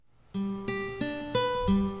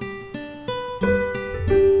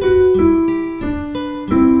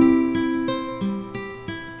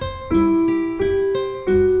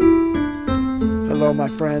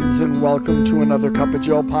welcome to another Cup of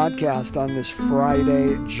Joe podcast on this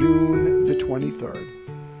Friday, June the 23rd.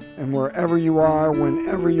 And wherever you are,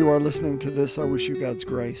 whenever you are listening to this, I wish you God's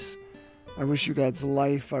grace. I wish you God's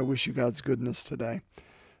life. I wish you God's goodness today,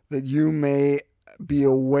 that you may be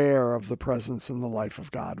aware of the presence and the life of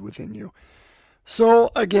God within you. So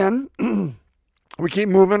again, we keep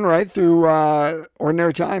moving right through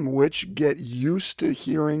ordinary time, which get used to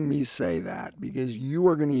hearing me say that, because you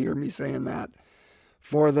are going to hear me saying that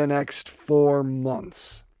for the next 4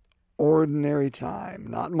 months. Ordinary time,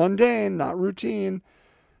 not mundane, not routine,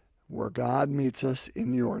 where God meets us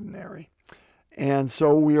in the ordinary. And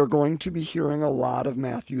so we are going to be hearing a lot of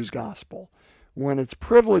Matthew's gospel. When it's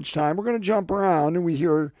privilege time, we're going to jump around and we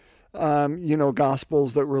hear,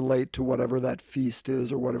 gospels that relate to whatever that feast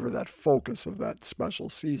is or whatever that focus of that special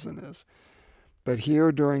season is. But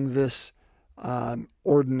here during this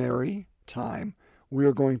ordinary time, we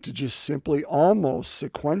are going to just simply, almost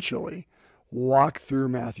sequentially, walk through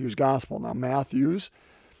Matthew's gospel. Now, Matthew's,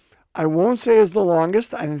 I won't say is the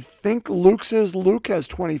longest. I think Luke's is. Luke has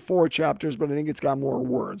 24 chapters, but I think it's got more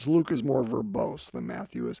words. Luke is more verbose than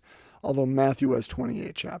Matthew is, although Matthew has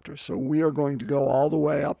 28 chapters. So we are going to go all the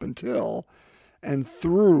way up until and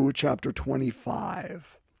through chapter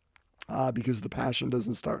 25, because the Passion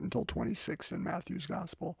doesn't start until 26 in Matthew's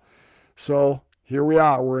gospel. So here we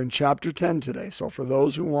are. We're in chapter 10 today. So for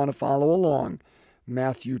those who want to follow along,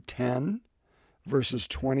 Matthew 10, verses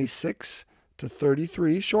 26 to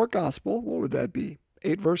 33, short gospel. What would that be?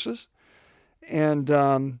 8 verses. And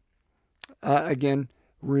again,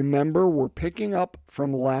 remember, we're picking up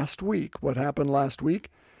from last week. What happened last week?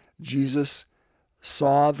 Jesus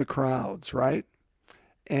saw the crowds, right?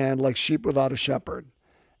 And like sheep without a shepherd,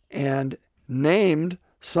 and named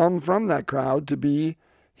some from that crowd to be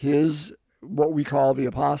his, what we call the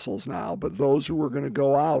apostles now, but those who were going to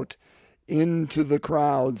go out into the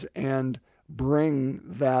crowds and bring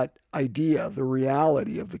that idea, the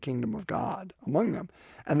reality of the kingdom of God among them.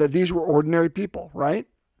 And that these were ordinary people, right?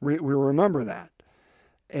 We remember that.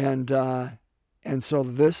 And so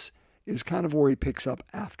this is kind of where he picks up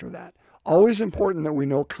after that. Always important that we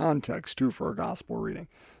know context too for a gospel reading.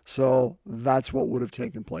 So that's what would have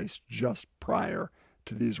taken place just prior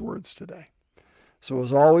to these words today. So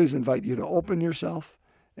as always, invite you to open yourself,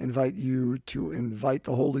 invite you to invite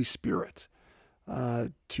the Holy Spirit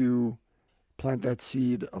to plant that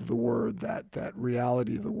seed of the word, that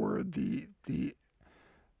reality of the word, the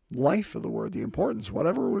life of the word, the importance,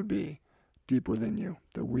 whatever it would be, deep within you,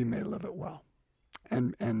 that we may live it well.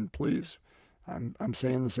 And please, I'm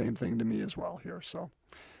saying the same thing to me as well here. So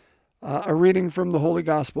a reading from the Holy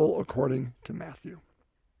Gospel according to Matthew.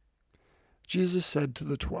 Jesus said to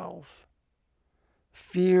the 12,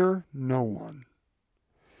 "Fear no one.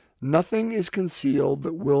 Nothing is concealed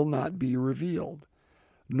that will not be revealed,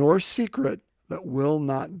 nor secret that will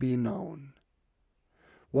not be known.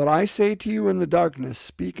 What I say to you in the darkness,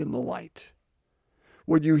 speak in the light.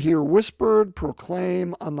 What you hear whispered,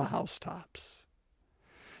 proclaim on the housetops.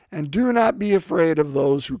 And do not be afraid of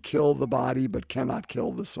those who kill the body but cannot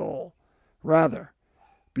kill the soul. Rather,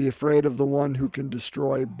 be afraid of the one who can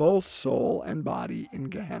destroy both soul and body in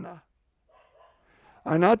Gehenna.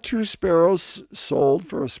 Are not 2 sparrows sold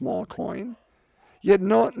for a small coin? Yet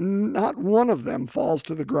not one of them falls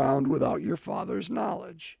to the ground without your Father's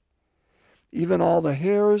knowledge. Even all the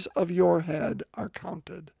hairs of your head are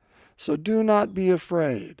counted. So do not be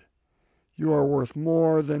afraid. You are worth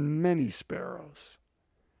more than many sparrows.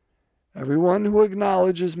 Everyone who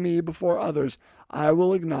acknowledges me before others, I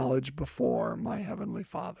will acknowledge before my heavenly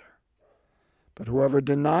Father. But whoever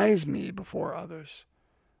denies me before others,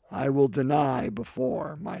 I will deny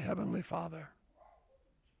before my heavenly Father."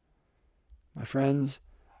 My friends,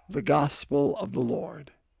 the gospel of the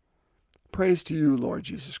Lord. Praise to you, Lord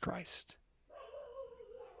Jesus Christ.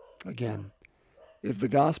 Again, if the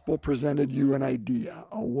gospel presented you an idea,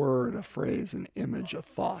 a word, a phrase, an image, a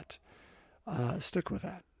thought, stick with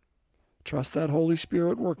that. Trust that Holy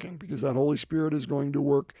Spirit working, because that Holy Spirit is going to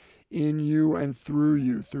work in you and through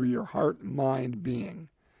you, through your heart, mind, being.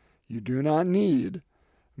 You do not need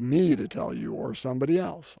me to tell you or somebody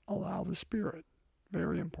else. Allow the Spirit.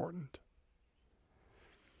 Very important.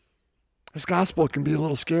 This gospel can be a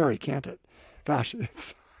little scary, can't it? Gosh,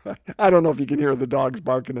 I don't know if you can hear the dogs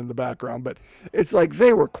barking in the background, but it's like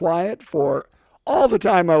they were quiet for all the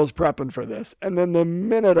time I was prepping for this. And then the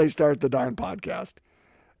minute I start the darn podcast,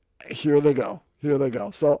 here they go.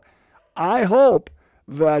 So I hope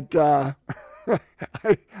that,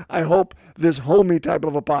 I hope this homey type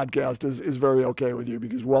of a podcast is very okay with you,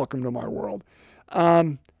 because welcome to my world.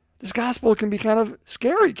 This gospel can be kind of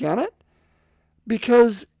scary, can it?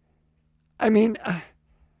 Because,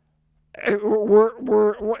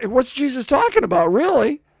 What's Jesus talking about,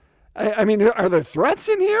 really? I mean, are there threats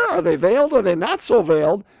in here? Are they veiled? Are they not so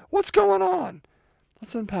veiled? What's going on?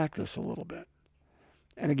 Let's unpack this a little bit.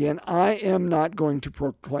 And again, I am not going to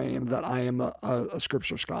proclaim that I am a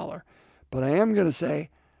scripture scholar, but I am going to say,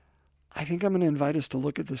 I think I'm going to invite us to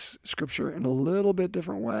look at this scripture in a little bit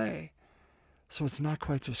different way, so it's not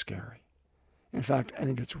quite so scary. In fact, I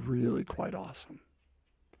think it's really quite awesome.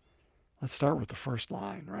 Let's start with the first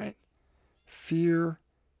line, right? Fear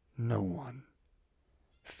no one.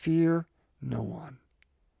 Fear no one.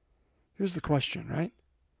 Here's the question, right?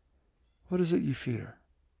 What is it you fear?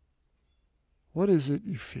 What is it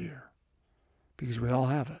you fear? Because we all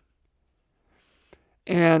have it.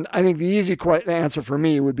 And I think the easy answer for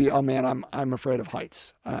me would be, oh man, I'm afraid of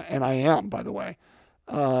heights. And I am, by the way.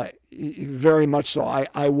 Very much so.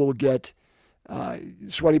 I will get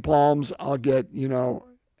sweaty palms. I'll get,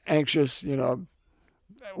 anxious,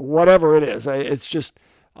 whatever it is. It's just,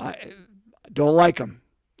 I don't like them.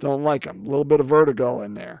 Don't like them. A little bit of vertigo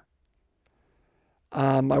in there.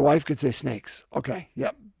 My wife could say snakes. Okay,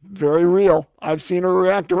 yep, very real. I've seen her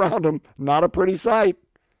react around them. Not a pretty sight.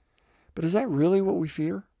 But is that really what we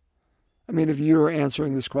fear? I mean, if you're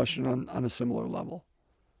answering this question on a similar level,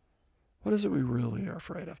 what is it we really are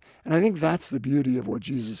afraid of? And I think that's the beauty of what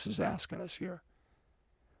Jesus is asking us here.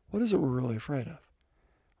 What is it we're really afraid of?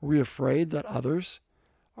 Are we afraid that others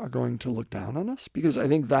are going to look down on us? Because I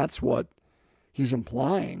think that's what he's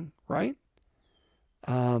implying, right?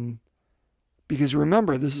 Because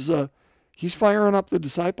remember, he's firing up the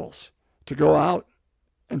disciples to go out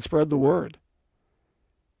and spread the word.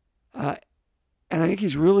 And I think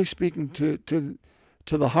he's really speaking to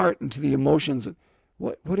the heart and to the emotions.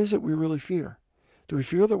 What is it we really fear? Do we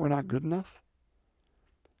fear that we're not good enough?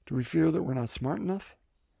 Do we fear that we're not smart enough?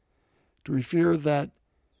 Do we fear that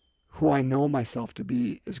who I know myself to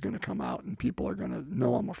be is going to come out and people are going to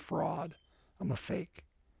know I'm a fraud, I'm a fake?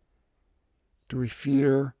 Do we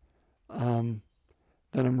fear that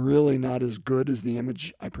I'm really not as good as the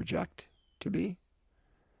image I project to be?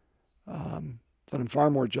 That I'm far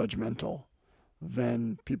more judgmental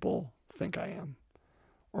than people think I am,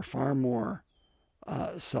 or far more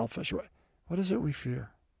selfish. What is it we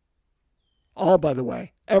fear? All, by the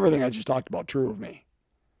way, everything I just talked about, true of me.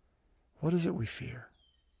 What is it we fear?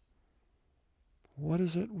 What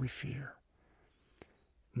is it we fear?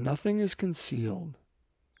 Nothing is concealed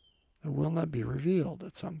that will not be revealed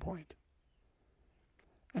at some point.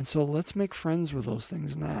 And so let's make friends with those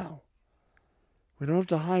things now. We don't have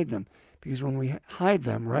to hide them, because when we hide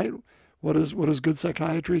them, right, what does good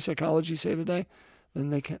psychology say today? Then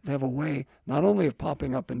they have a way not only of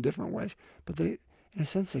popping up in different ways, but in a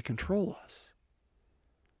sense, they control us.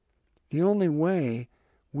 The only way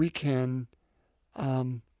we can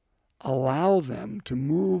allow them to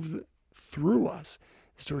move through us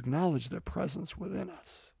is to acknowledge their presence within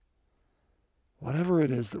us. Whatever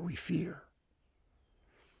it is that we fear.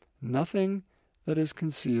 Nothing that is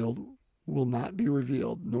concealed will not be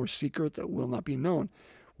revealed, nor secret that will not be known.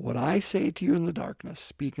 What I say to you in the darkness,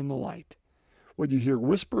 speak in the light. What you hear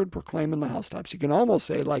whispered, proclaim in the housetops. You can almost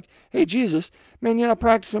say like, hey, Jesus, man, you're not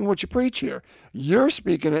practicing what you preach here. You're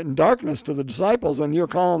speaking it in darkness to the disciples, and you're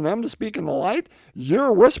calling them to speak in the light.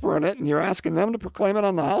 You're whispering it, and you're asking them to proclaim it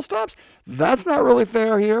on the housetops. That's not really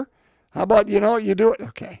fair here. How about, you do it?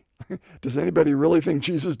 Okay. Does anybody really think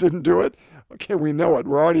Jesus didn't do it? Okay, we know it.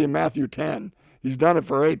 We're already in Matthew 10. He's done it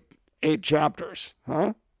for eight chapters,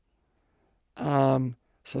 huh?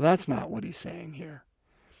 So that's not what he's saying here.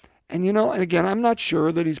 And and again, I'm not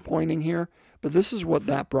sure that he's pointing here, but this is what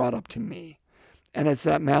that brought up to me. And it's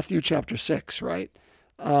that Matthew chapter 6, right?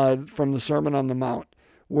 From the Sermon on the Mount,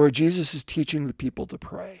 where Jesus is teaching the people to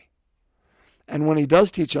pray. And when he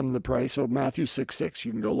does teach them to pray, so Matthew 6:6,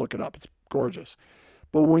 you can go look it up. It's gorgeous.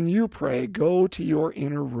 But when you pray, go to your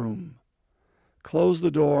inner room, close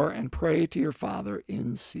the door, and pray to your Father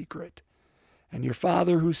in secret. And your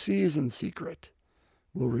Father who sees in secret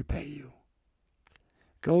will repay you.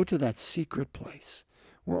 Go to that secret place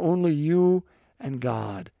where only you and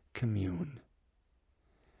God commune.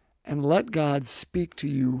 And let God speak to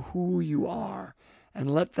you who you are,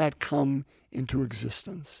 and let that come into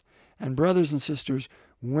existence. And brothers and sisters,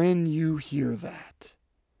 when you hear that,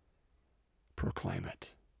 proclaim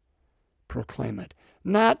it. Proclaim it.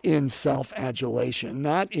 Not in self-adulation,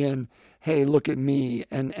 not in, hey, look at me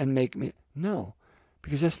and make me. No,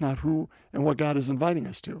 because that's not who and what God is inviting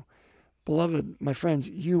us to. Beloved, my friends,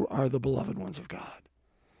 you are the beloved ones of God.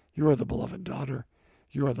 You are the beloved daughter.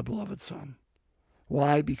 You are the beloved son.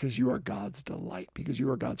 Why? Because you are God's delight, because you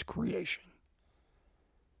are God's creation.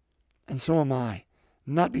 And so am I.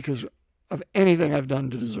 Not because of anything I've done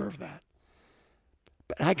to deserve that.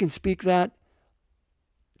 But I can speak that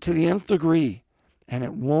to the nth degree, and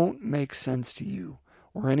it won't make sense to you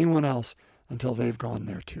or anyone else until they've gone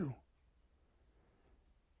there too.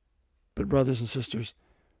 But brothers and sisters,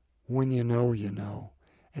 when you know, you know.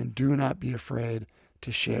 And do not be afraid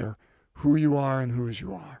to share who you are and whose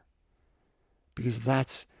you are. Because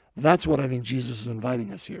that's what I think Jesus is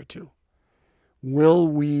inviting us here to. Will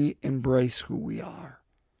we embrace who we are?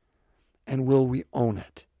 And will we own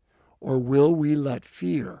it? Or will we let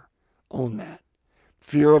fear own that?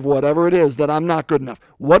 Fear of whatever it is that I'm not good enough.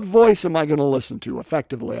 What voice am I going to listen to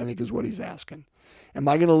effectively, I think is what he's asking. Am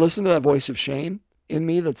I going to listen to that voice of shame in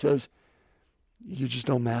me that says, you just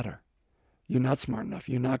don't matter. You're not smart enough.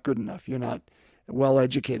 You're not good enough. You're not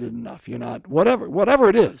well-educated enough. You're not whatever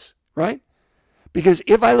it is, right? Because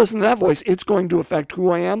if I listen to that voice, it's going to affect who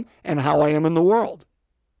I am and how I am in the world.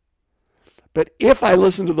 But if I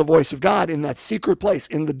listen to the voice of God in that secret place,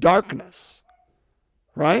 in the darkness,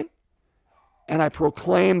 right? And I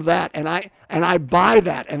proclaim that, and I buy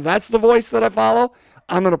that, and that's the voice that I follow,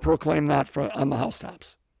 I'm going to proclaim that on the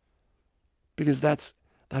housetops. Because that's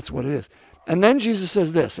what it is. And then Jesus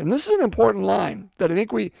says this, and this is an important line that I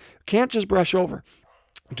think we can't just brush over.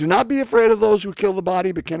 Do not be afraid of those who kill the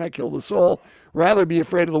body but cannot kill the soul. Rather, be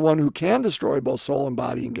afraid of the one who can destroy both soul and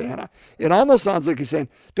body in Gehenna. It almost sounds like he's saying,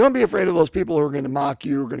 don't be afraid of those people who are going to mock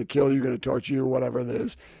you, who are going to kill you, going to torture you, whatever it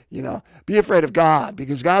is. Be afraid of God,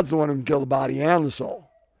 because God's the one who can kill the body and the soul.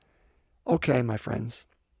 Okay, my friends.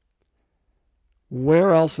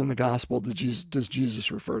 Where else in the gospel does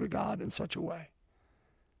Jesus refer to God in such a way?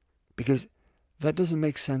 Because that doesn't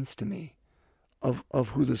make sense to me of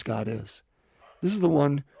who this God is. This is the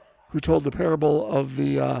one who told the parable of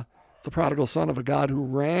the prodigal son, of a God who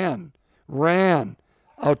ran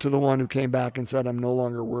out to the one who came back and said, I'm no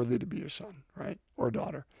longer worthy to be your son, right? Or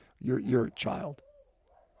daughter, your child.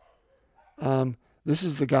 This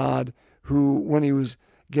is the God who, when he was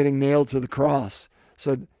getting nailed to the cross,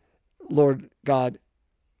 said, Lord God,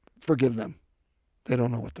 forgive them. They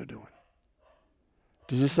don't know what they're doing.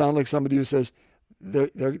 Does this sound like somebody who says,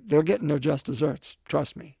 they're getting their just desserts?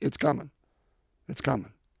 Trust me, it's coming. It's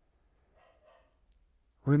coming.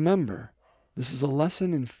 Remember, this is a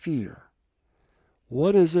lesson in fear.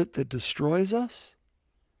 What is it that destroys us?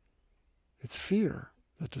 It's fear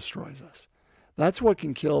that destroys us. That's what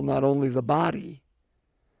can kill not only the body,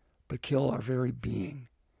 but kill our very being.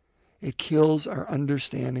 It kills our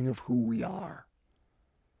understanding of who we are.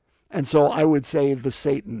 And so I would say the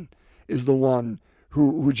Satan is the one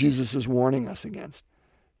who Jesus is warning us against.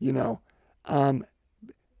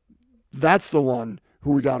 That's the one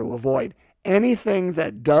who we got to avoid. Anything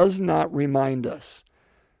that does not remind us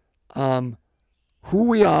who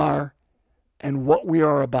we are and what we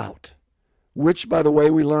are about, which, by the way,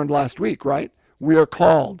 we learned last week, right? We are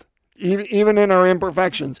called, even in our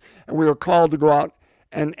imperfections, and we are called to go out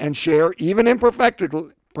and share, even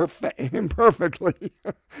imperfectly,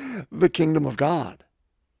 the kingdom of God.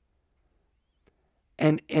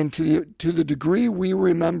 And to the degree we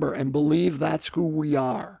remember and believe that's who we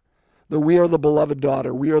are, that we are the beloved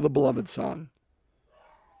daughter, we are the beloved son,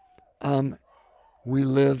 we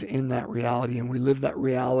live in that reality, and we live that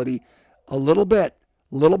reality a little bit,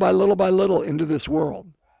 little by little into this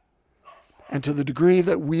world. And to the degree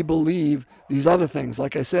that we believe these other things,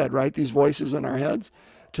 like I said, right, these voices in our heads,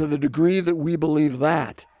 to the degree that we believe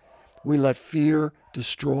that, we let fear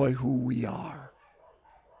destroy who we are.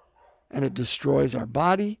 And it destroys our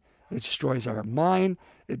body, it destroys our mind,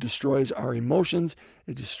 it destroys our emotions,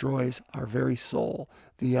 it destroys our very soul,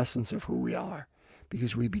 the essence of who we are,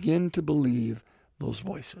 because we begin to believe those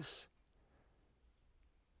voices.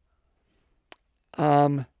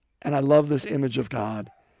 And I love this image of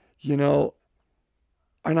God.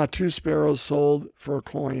 Are not two sparrows sold for a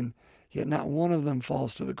coin, yet not one of them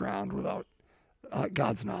falls to the ground without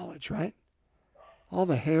God's knowledge, right? All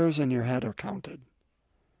the hairs on your head are counted.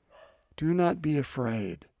 Do not be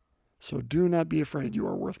afraid. So do not be afraid. You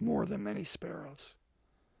are worth more than many sparrows.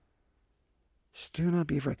 Just do not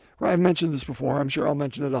be afraid. Right, I've mentioned this before. I'm sure I'll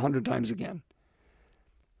mention it 100 times again.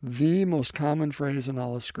 The most common phrase in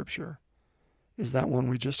all of Scripture is that one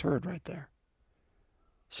we just heard right there.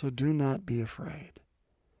 So do not be afraid.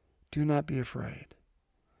 Do not be afraid.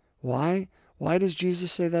 Why? Why does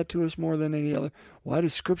Jesus say that to us more than any other? Why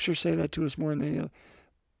does Scripture say that to us more than any other?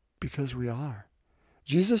 Because we are.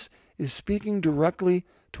 Jesus is speaking directly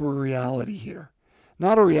to a reality here,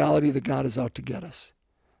 not a reality that God is out to get us.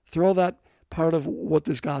 Throw that part of what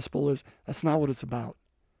this gospel is. That's not what it's about.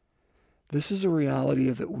 This is a reality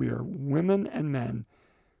that we are women and men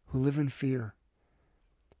who live in fear.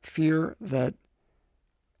 Fear that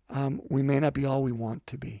we may not be all we want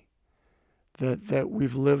to be, that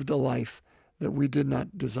we've lived a life that we did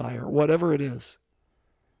not desire, whatever it is.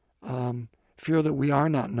 Fear that we are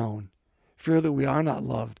not known, fear that we are not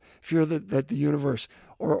loved, fear that the universe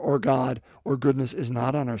or God or goodness is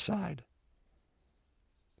not on our side.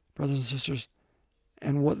 Brothers and sisters,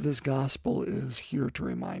 and what this gospel is here to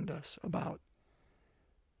remind us about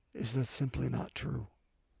is that simply not true.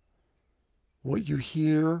 What you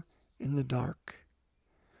hear in the dark,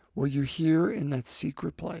 what you hear in that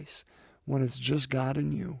secret place when it's just God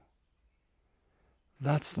and you,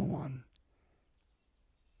 that's the one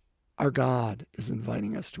our God is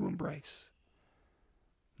inviting us to embrace.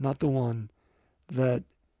 Not the one that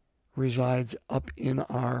resides up in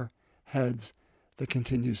our heads that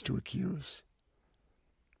continues to accuse.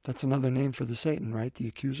 That's another name for the Satan, right? The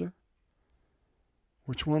accuser.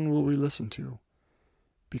 Which one will we listen to?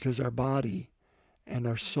 Because our body and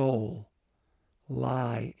our soul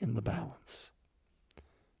lie in the balance.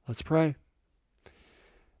 Let's pray.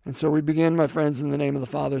 And so we begin, my friends, in the name of the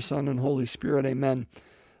Father, Son, and Holy Spirit. Amen.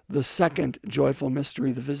 The second joyful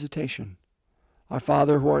mystery, the visitation. Our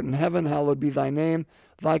Father, who art in heaven, hallowed be thy name.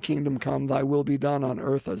 Thy kingdom come, thy will be done on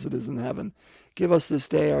earth as it is in heaven. Give us this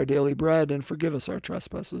day our daily bread, and forgive us our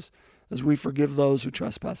trespasses, as we forgive those who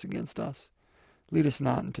trespass against us. Lead us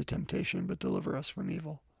not into temptation, but deliver us from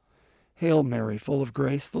evil. Hail Mary, full of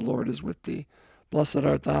grace, the Lord is with thee. Blessed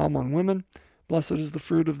art thou among women. Blessed is the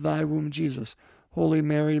fruit of thy womb, Jesus. Holy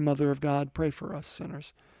Mary, Mother of God, pray for us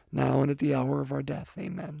sinners, now and at the hour of our death.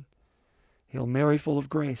 Amen. Hail Mary, full of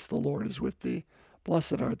grace, the Lord is with thee.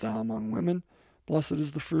 Blessed art thou among women. Blessed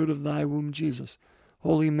is the fruit of thy womb, Jesus.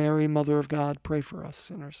 Holy Mary, Mother of God, pray for us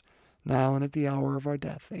sinners, now and at the hour of our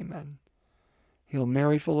death. Amen. Hail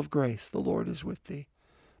Mary, full of grace, the Lord is with thee.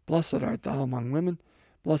 Blessed art thou among women.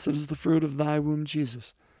 Blessed is the fruit of thy womb,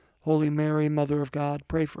 Jesus. Holy Mary, Mother of God,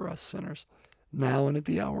 pray for us sinners, now and at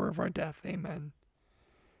the hour of our death. Amen.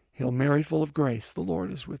 Hail Mary, full of grace, the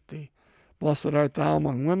Lord is with thee. Blessed art thou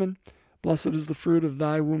among women. Blessed is the fruit of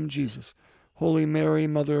thy womb, Jesus. Holy Mary,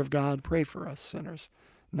 Mother of God, pray for us sinners,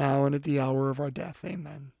 now and at the hour of our death.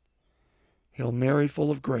 Amen. Hail Mary,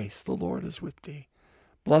 full of grace, the Lord is with thee.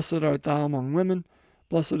 Blessed art thou among women.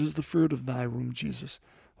 Blessed is the fruit of thy womb, Jesus.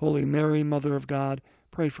 Holy Mary, Mother of God,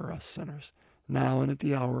 pray for us sinners, now and at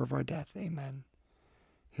the hour of our death. Amen.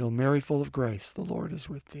 Hail Mary, full of grace, the Lord is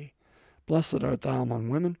with thee. Blessed art thou among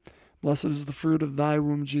women. Blessed is the fruit of thy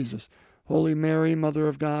womb, Jesus. Holy Mary, Mother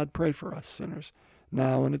of God, pray for us sinners,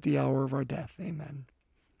 now and at the hour of our death. Amen.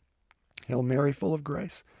 Hail Mary, full of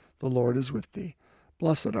grace, the Lord is with thee.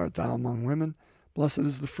 Blessed art thou among women. Blessed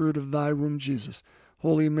is the fruit of thy womb, Jesus.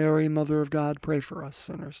 Holy Mary, Mother of God, pray for us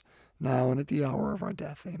sinners, now and at the hour of our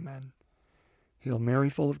death. Amen. Hail Mary,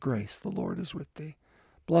 full of grace, the Lord is with thee.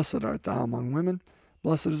 Blessed art thou among women.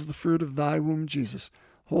 Blessed is the fruit of thy womb, Jesus.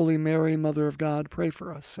 Holy Mary, Mother of God, pray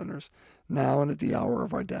for us sinners, now and at the hour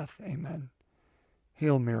of our death. Amen.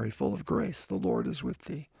 Hail Mary, full of grace, the Lord is with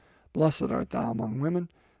thee. Blessed art thou among women.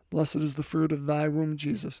 Blessed is the fruit of thy womb,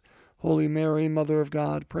 Jesus. Holy Mary, Mother of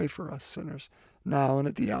God, pray for us sinners, now and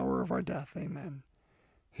at the hour of our death. Amen.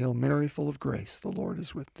 Hail Mary, full of grace, the Lord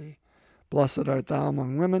is with thee. Blessed art thou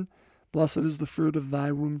among women. Blessed is the fruit of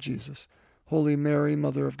thy womb, Jesus. Holy Mary,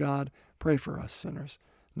 Mother of God, pray for us sinners,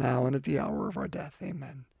 now and at the hour of our death.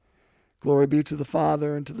 Amen. Glory be to the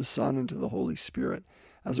Father, and to the Son, and to the Holy Spirit,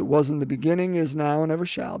 as it was in the beginning, is now, and ever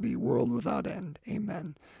shall be, world without end.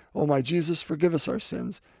 Amen. O my Jesus, forgive us our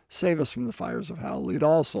sins, save us from the fires of hell, lead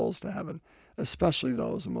all souls to heaven, especially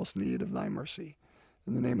those in most need of thy mercy.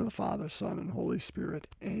 In the name of the Father, Son, and Holy Spirit.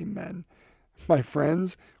 Amen. My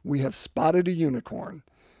friends, we have spotted a unicorn.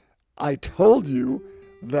 I told you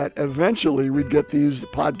that eventually we'd get these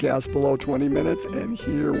podcasts below 20 minutes, and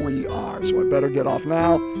here we are. So I better get off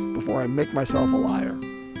now before I make myself a liar.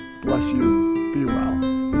 Bless you, be well,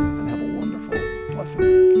 and have a wonderful, blessed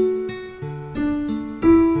week.